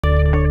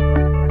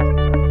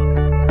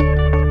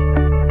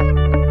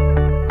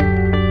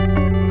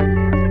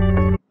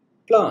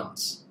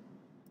Plants,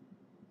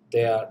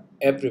 they are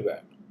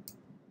everywhere.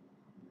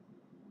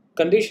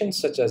 Conditions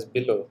such as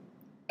below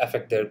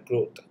affect their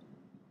growth.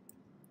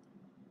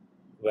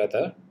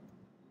 Weather,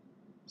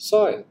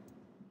 soil,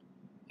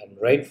 and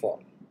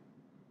rainfall.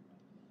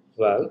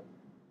 Well,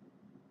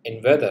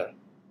 in weather,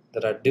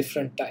 there are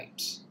different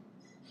types.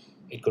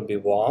 It could be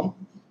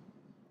warm,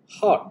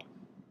 hot,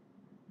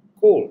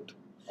 cold,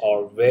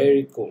 or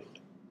very cold.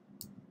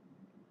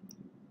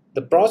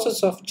 The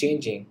process of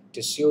changing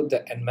to suit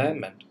the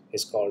environment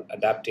is called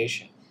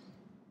adaptation.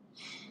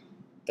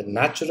 The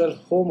natural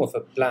home of a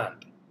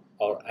plant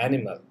or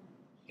animal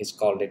is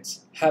called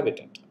its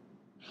habitat.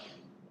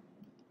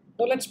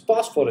 Now let's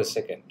pause for a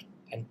second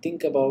and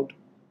think about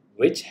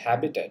which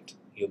habitat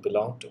you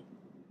belong to.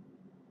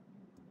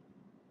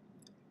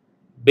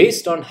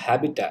 Based on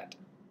habitat,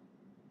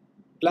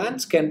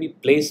 plants can be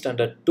placed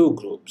under two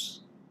groups.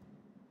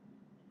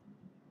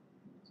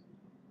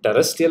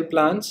 Terrestrial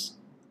plants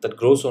that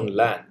grows on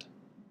land,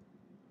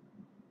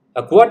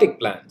 aquatic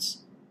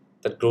plants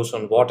that grows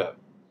on water.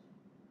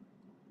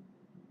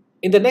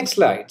 In the next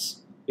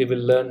slides, we will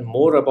learn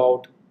more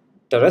about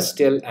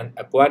terrestrial and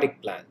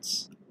aquatic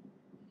plants.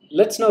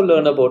 Let's now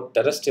learn about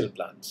terrestrial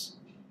plants.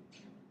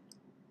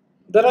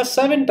 There are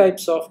 7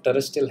 types of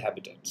terrestrial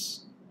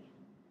habitats.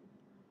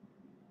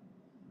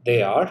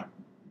 They are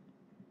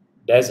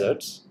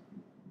deserts,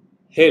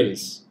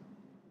 hills,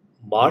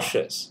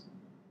 marshes,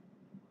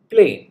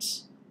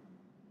 plains,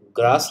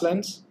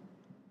 grasslands,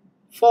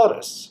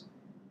 forests,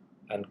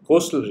 and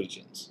coastal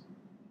regions.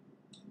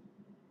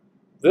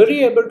 Were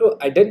you able to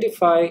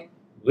identify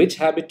which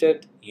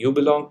habitat you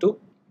belong to?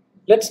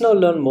 Let's now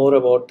learn more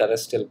about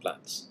terrestrial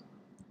plants.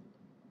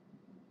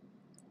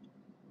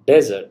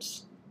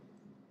 Deserts.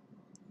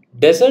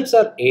 Deserts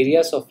are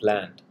areas of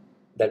land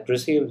that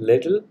receive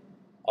little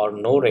or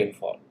no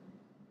rainfall.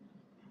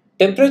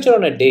 Temperature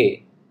on a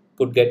day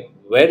could get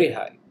very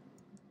high.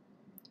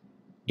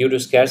 Due to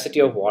scarcity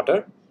of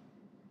water,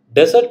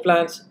 desert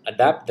plants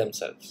adapt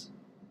themselves.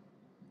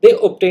 They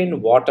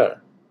obtain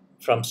water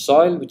from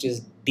soil which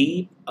is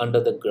deep under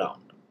the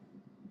ground.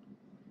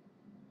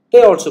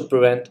 They also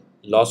prevent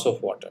loss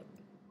of water.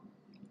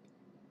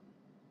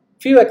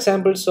 Few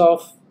examples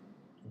of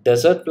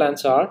desert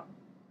plants are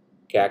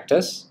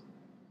cactus,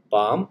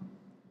 palm,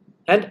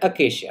 and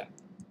acacia.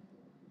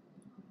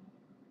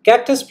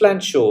 Cactus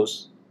plant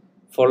shows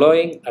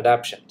following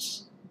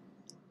adaptations.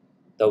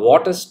 The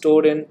water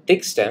stored in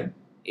thick stem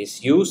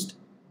is used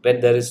when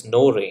there is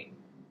no rain.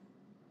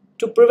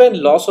 To prevent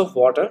loss of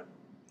water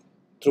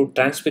through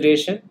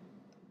transpiration,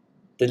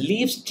 the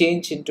leaves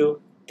change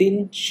into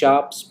thin,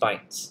 sharp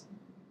spines.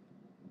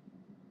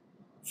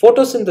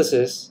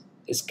 Photosynthesis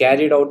is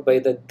carried out by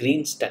the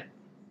green stem.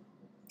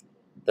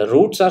 The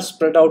roots are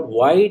spread out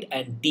wide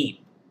and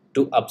deep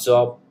to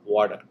absorb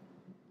water.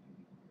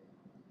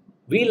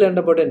 We learned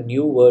about a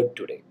new word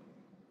today,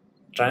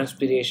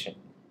 transpiration.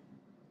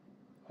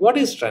 What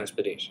is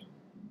transpiration?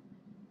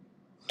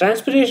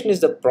 Transpiration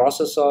is the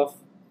process of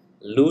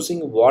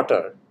losing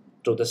water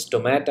through the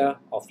stomata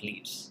of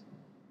leaves.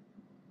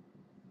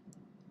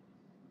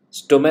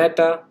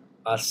 Stomata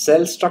are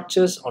cell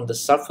structures on the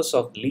surface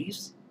of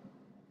leaves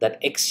that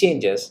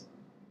exchanges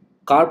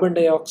carbon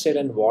dioxide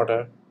and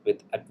water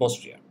with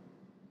atmosphere.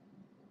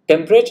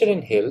 Temperature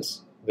in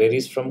hills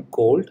varies from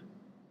cold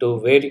to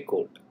very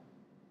cold.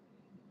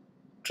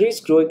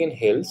 Trees growing in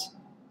hills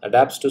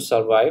adapts to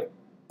survive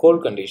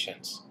cold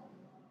conditions.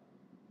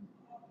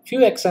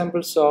 Few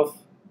examples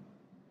of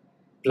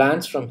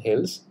plants from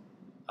hills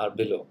are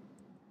below: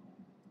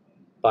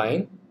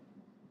 pine,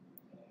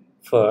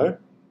 fir,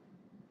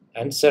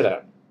 and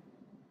cedar.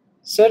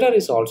 Cedar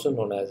is also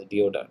known as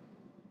deodar.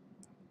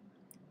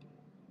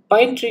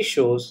 Pine tree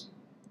shows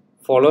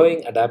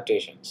following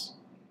adaptations.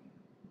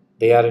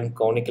 They are in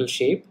conical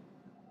shape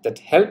that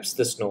helps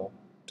the snow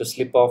to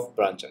slip off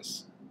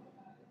branches.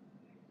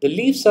 The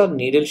leaves are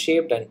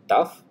needle-shaped and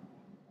tough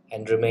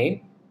and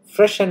remain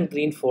fresh and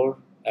green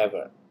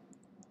forever.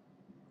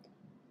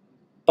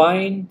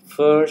 Pine,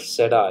 fir,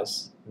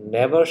 cedars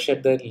never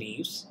shed their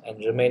leaves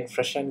and remain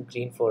fresh and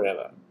green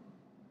forever.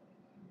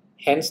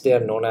 Hence, they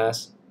are known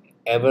as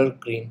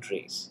evergreen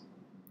trees.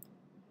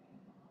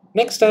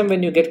 Next time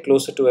when you get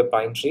closer to a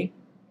pine tree,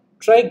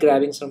 try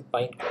grabbing some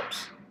pine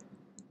cones.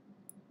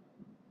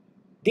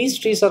 These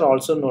trees are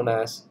also known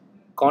as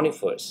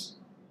conifers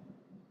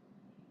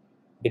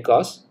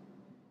because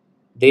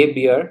they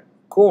bear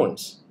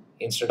cones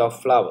instead of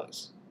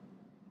flowers.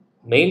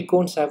 Male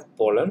cones have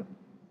pollen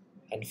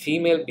and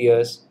female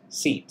bears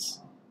seeds.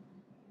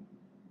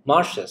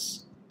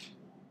 Marshes.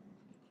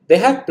 They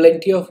have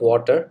plenty of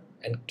water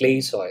and clay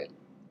soil.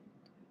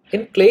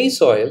 In clay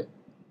soil,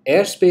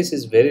 airspace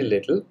is very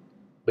little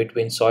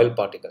between soil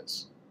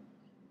particles.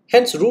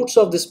 Hence, roots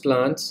of these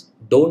plants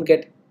don't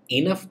get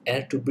enough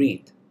air to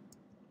breathe.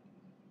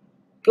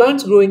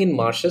 Plants growing in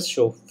marshes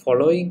show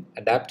following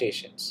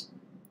adaptations.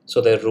 So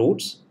their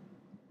roots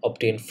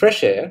obtain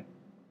fresh air,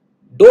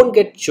 don't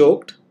get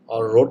choked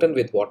or rotten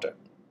with water.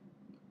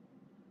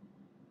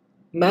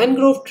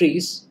 Mangrove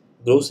trees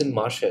grows in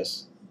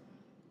marshes.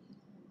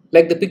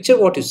 Like the picture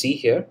what you see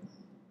here,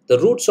 the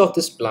roots of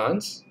these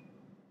plants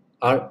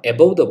are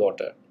above the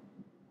water.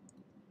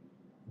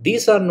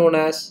 These are known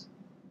as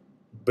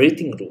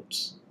breathing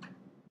roots.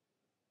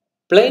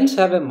 Plains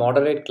have a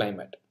moderate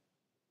climate,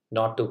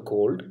 not too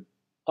cold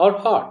or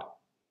hot.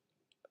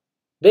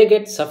 They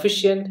get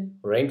sufficient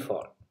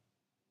rainfall.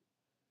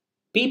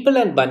 People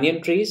and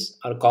banyan trees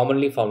are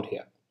commonly found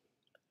here.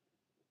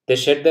 They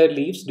shed their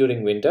leaves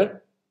during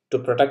winter to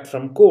protect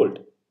from cold,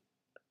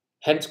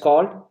 hence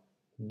called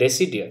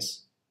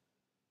deciduous.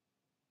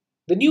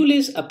 The new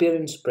leaves appear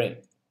in spring.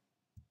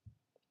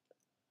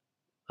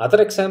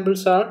 Other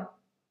examples are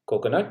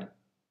coconut,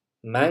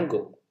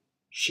 mango,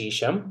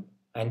 shisham,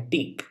 and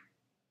teak.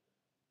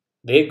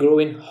 They grow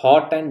in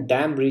hot and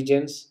damp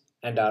regions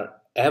and are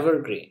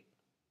evergreen.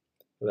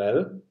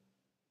 Well,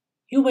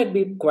 you might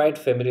be quite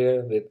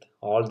familiar with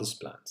all these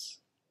plants.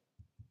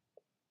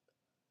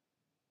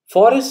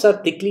 Forests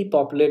are thickly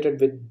populated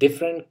with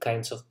different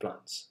kinds of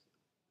plants.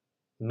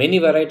 Many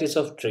varieties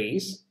of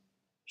trees,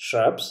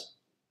 shrubs,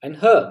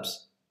 and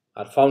herbs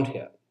are found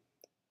here.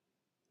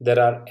 There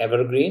are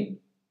evergreen,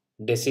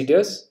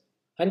 deciduous,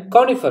 and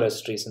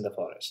coniferous trees in the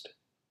forest.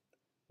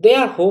 They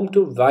are home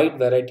to wide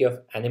variety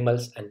of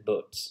animals and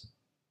birds.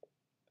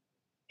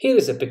 Here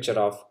is a picture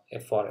of a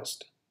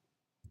forest.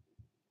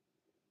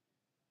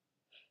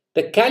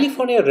 The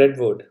California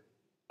redwood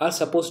are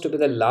supposed to be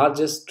the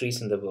largest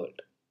trees in the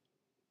world.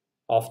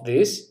 Of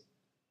these,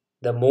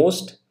 the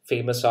most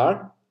famous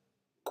are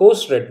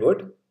coast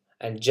redwood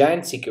and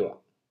giant sequoia.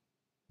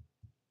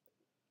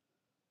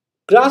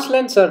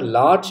 Grasslands are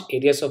large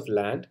areas of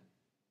land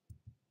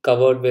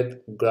covered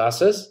with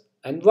grasses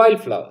and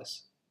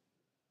wildflowers.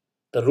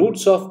 The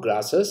roots of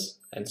grasses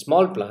and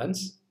small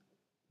plants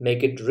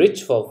make it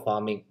rich for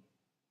farming.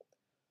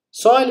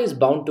 Soil is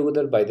bound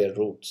together by their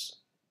roots.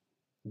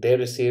 They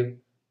receive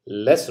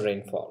less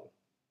rainfall,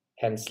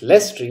 hence,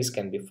 less trees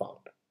can be found.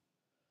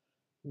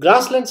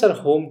 Grasslands are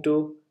home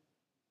to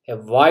a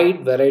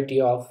wide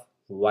variety of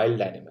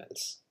wild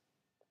animals.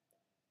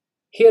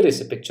 Here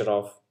is a picture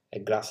of a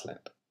grassland.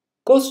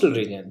 Coastal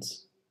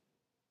regions,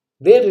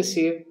 they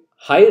receive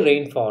high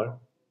rainfall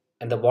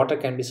and the water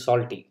can be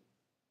salty.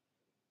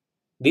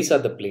 These are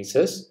the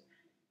places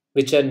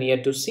which are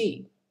near to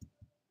sea.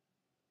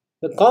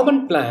 The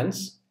common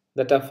plants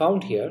that are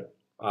found here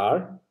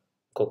are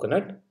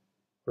coconut,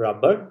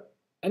 rubber,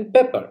 and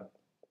pepper.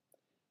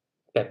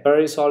 Pepper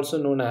is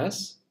also known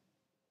as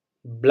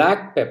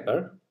black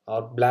pepper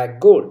or black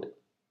gold.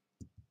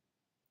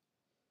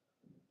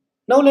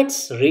 Now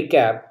let's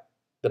recap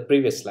the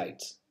previous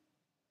slides.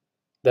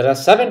 There are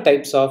 7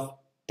 types of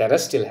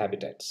terrestrial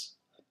habitats.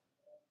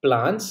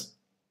 Plants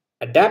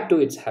adapt to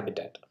its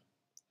habitat,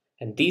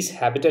 and these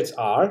habitats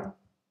are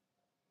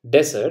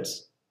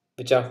deserts,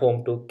 which are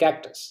home to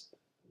cactus,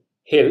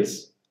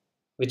 hills,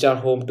 which are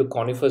home to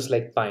conifers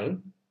like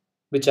pine,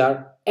 which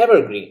are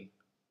evergreen,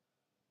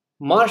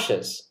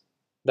 marshes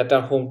that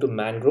are home to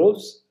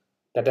mangroves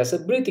that has a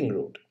breathing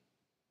root,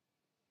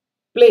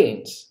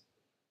 plains,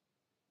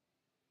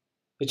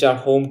 which are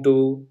home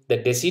to the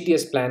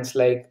deciduous plants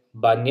like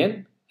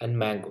banyan and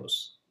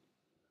mangoes,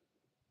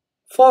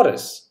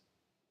 forests,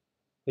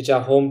 which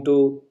are home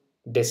to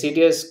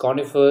deciduous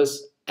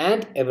conifers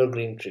and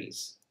evergreen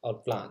trees or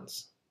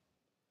plants,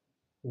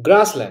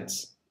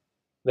 grasslands,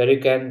 where you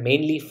can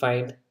mainly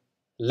find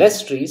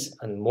less trees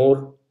and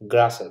more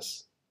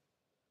grasses,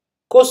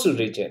 coastal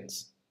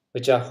regions,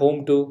 which are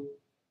home to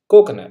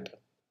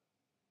coconut.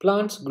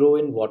 Plants grow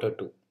in water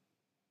too.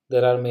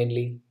 There are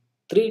mainly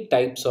 3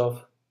 types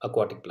of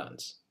aquatic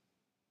plants.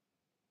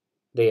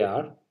 They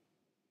are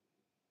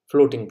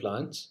floating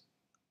plants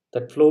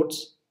that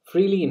floats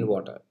freely in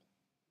water,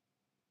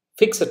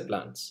 fixed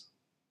plants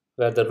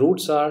where the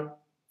roots are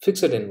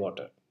fixed in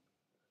water,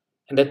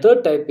 and the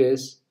third type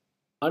is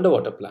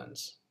underwater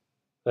plants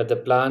where the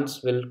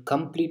plants will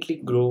completely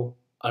grow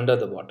under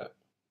the water.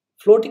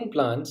 Floating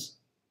plants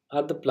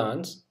are the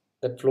plants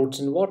that floats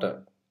in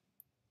water.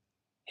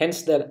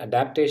 Hence their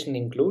adaptation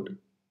include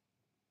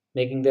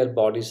making their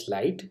bodies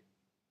light,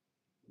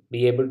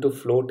 be able to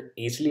float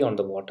easily on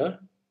the water.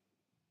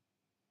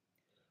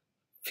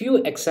 Few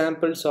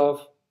examples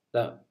of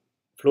the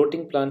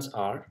floating plants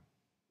are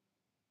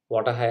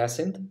water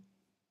hyacinth,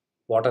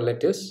 water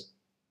lettuce,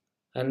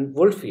 and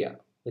wolffia,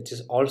 which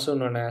is also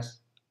known as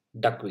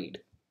duckweed.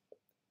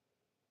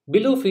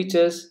 Below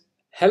features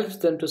helps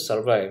them to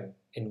survive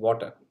in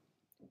water.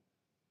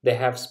 They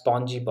have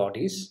spongy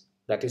bodies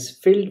that is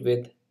filled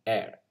with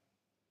air.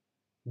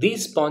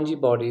 These spongy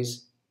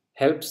bodies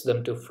helps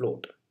them to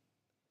float.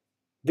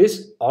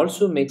 This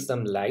also makes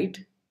them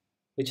light,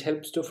 which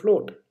helps to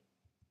float.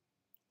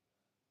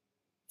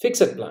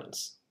 Fixed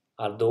plants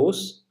are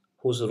those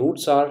whose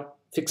roots are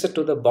fixed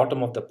to the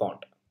bottom of the pond.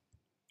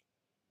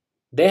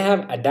 They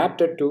have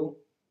adapted to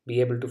be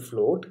able to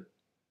float,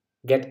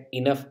 get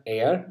enough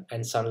air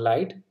and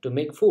sunlight to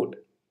make food,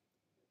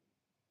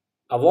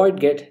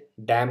 avoid get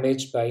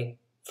damaged by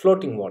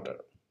floating water.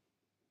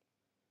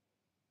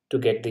 To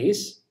get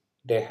these,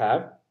 they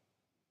have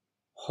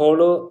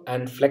hollow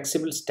and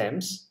flexible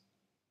stems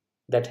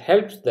that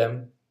helps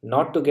them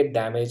not to get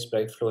damaged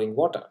by flowing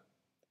water.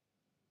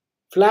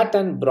 Flat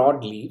and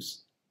broad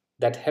leaves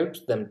that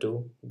helps them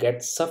to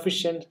get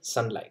sufficient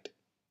sunlight.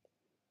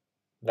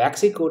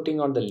 Waxy coating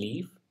on the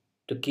leaf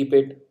to keep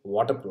it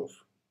waterproof.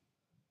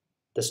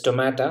 The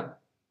stomata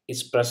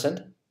is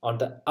present on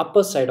the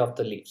upper side of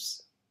the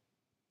leaves.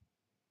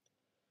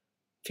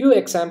 Few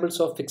examples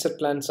of fixed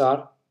plants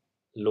are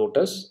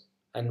lotus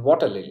and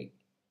water lily,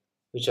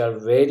 which are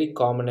very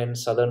common in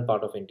southern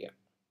part of India.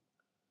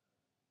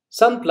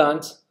 Some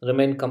plants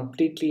remain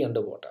completely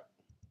underwater.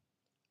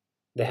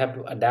 They have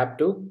to adapt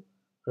to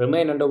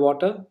remain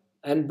underwater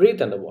and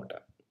breathe underwater.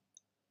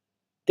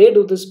 They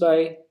do this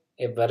by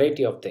a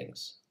variety of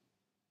things.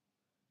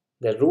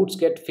 Their roots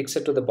get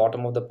fixed to the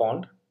bottom of the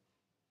pond.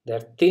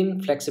 Their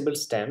thin, flexible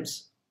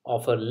stems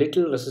offer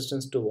little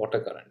resistance to water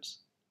currents.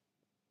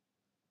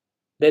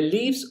 Their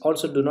leaves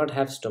also do not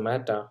have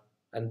stomata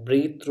and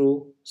breathe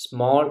through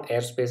small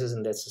air spaces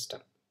in their system.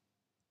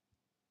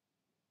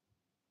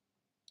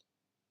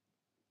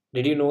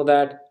 Did you know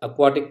that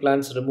aquatic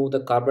plants remove the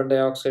carbon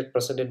dioxide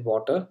present in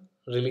water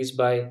released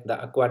by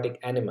the aquatic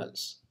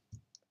animals?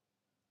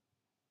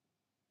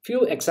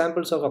 Few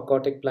examples of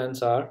aquatic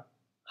plants are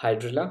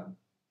hydrilla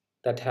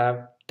that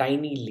have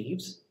tiny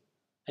leaves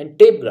and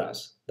tape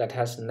grass that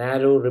has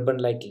narrow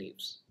ribbon-like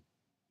leaves.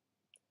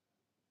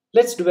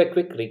 Let's do a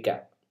quick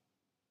recap.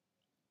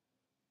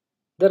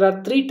 There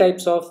are three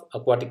types of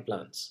aquatic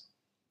plants: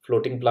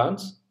 floating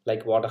plants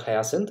like water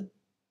hyacinth,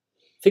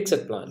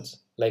 fixed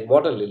plants like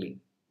water lily,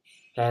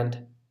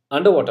 and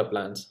underwater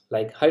plants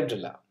like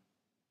hydrilla.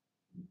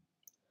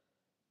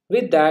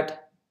 With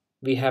that,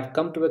 we have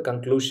come to a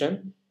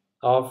conclusion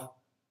of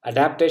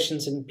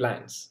adaptations in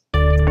plants.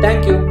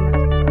 Thank you.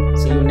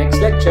 See you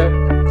next lecture.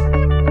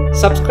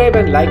 Subscribe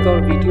and like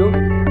our video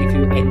if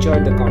you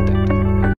enjoyed the content.